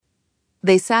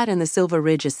They sat in the Silver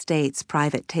Ridge Estate's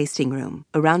private tasting room,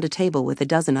 around a table with a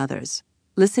dozen others,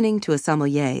 listening to a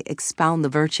sommelier expound the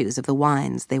virtues of the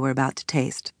wines they were about to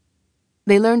taste.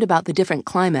 They learned about the different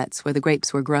climates where the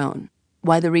grapes were grown,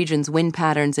 why the region's wind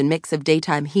patterns and mix of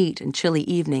daytime heat and chilly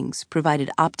evenings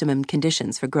provided optimum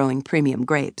conditions for growing premium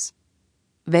grapes.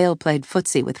 Vale played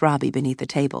footsie with Robbie beneath the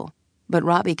table, but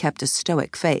Robbie kept a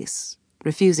stoic face,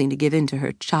 refusing to give in to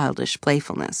her childish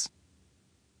playfulness.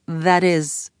 That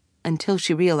is, until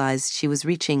she realized she was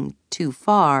reaching too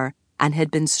far and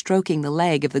had been stroking the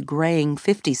leg of the graying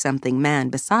 50-something man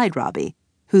beside Robbie,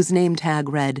 whose name tag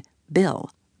read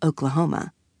Bill,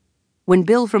 Oklahoma. When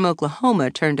Bill from Oklahoma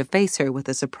turned to face her with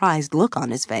a surprised look on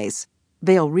his face,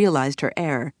 Vale realized her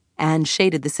error and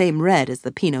shaded the same red as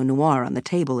the Pinot Noir on the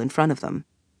table in front of them.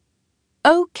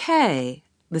 "Okay,"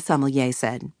 the sommelier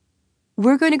said.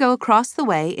 "We're going to go across the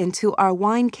way into our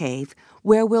wine cave,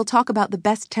 where we'll talk about the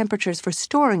best temperatures for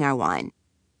storing our wine.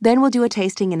 Then we'll do a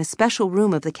tasting in a special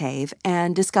room of the cave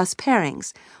and discuss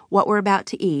pairings, what we're about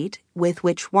to eat, with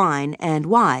which wine, and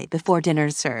why before dinner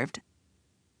is served."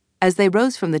 As they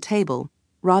rose from the table,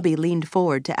 Robbie leaned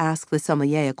forward to ask the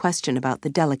sommelier a question about the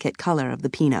delicate color of the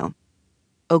Pinot.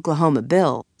 Oklahoma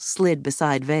Bill slid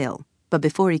beside Vale, but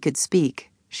before he could speak,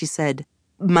 she said,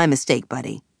 "My mistake,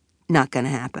 buddy. Not gonna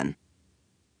happen."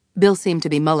 Bill seemed to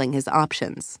be mulling his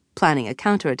options, planning a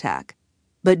counterattack,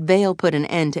 but Vale put an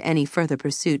end to any further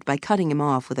pursuit by cutting him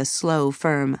off with a slow,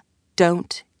 firm,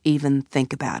 "Don't even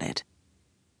think about it."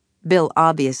 Bill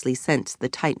obviously sensed the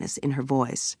tightness in her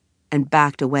voice and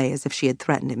backed away as if she had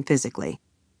threatened him physically.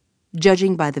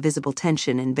 Judging by the visible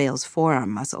tension in Vale's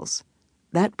forearm muscles,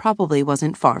 that probably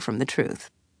wasn't far from the truth.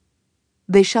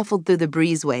 They shuffled through the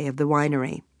breezeway of the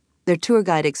winery, their tour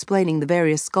guide explaining the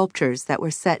various sculptures that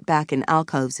were set back in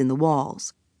alcoves in the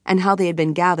walls, and how they had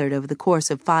been gathered over the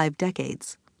course of 5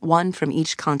 decades, one from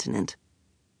each continent.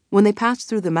 When they passed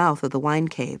through the mouth of the wine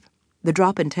cave, the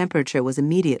drop in temperature was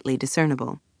immediately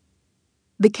discernible.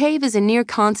 "The cave is a near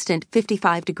constant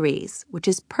 55 degrees, which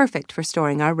is perfect for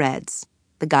storing our reds,"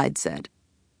 the guide said.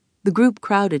 The group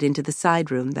crowded into the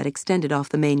side room that extended off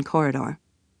the main corridor.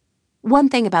 "One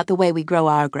thing about the way we grow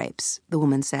our grapes," the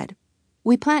woman said.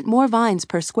 "We plant more vines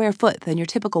per square foot than your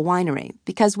typical winery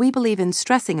because we believe in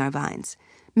stressing our vines,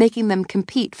 making them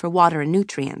compete for water and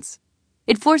nutrients.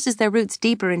 It forces their roots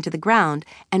deeper into the ground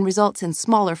and results in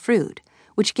smaller fruit,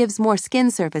 which gives more skin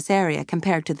surface area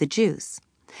compared to the juice.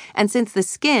 And since the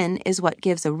skin is what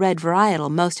gives a red varietal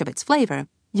most of its flavor,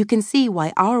 you can see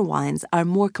why our wines are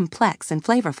more complex and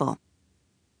flavorful."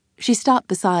 She stopped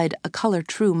beside a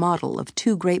color-true model of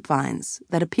 2 grapevines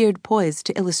that appeared poised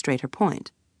to illustrate her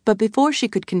point. But before she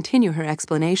could continue her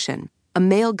explanation, a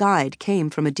male guide came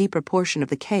from a deeper portion of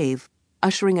the cave,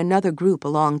 ushering another group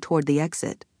along toward the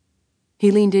exit.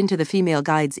 He leaned into the female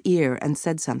guide's ear and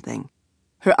said something.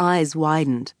 Her eyes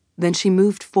widened, then she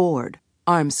moved forward,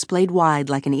 arms splayed wide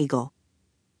like an eagle.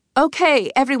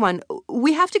 "Okay, everyone,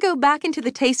 we have to go back into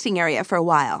the tasting area for a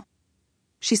while."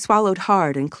 She swallowed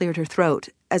hard and cleared her throat,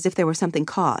 as if there were something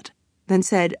caught, then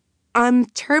said, "I'm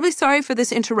terribly sorry for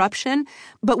this interruption,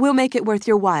 but we'll make it worth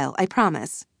your while, I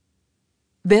promise."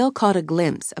 Vale caught a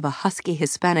glimpse of a husky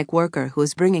Hispanic worker who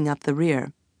was bringing up the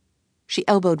rear. She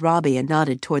elbowed Robbie and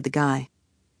nodded toward the guy.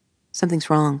 "Something's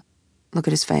wrong. Look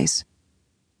at his face."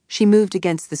 She moved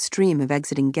against the stream of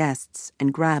exiting guests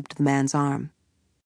and grabbed the man's arm.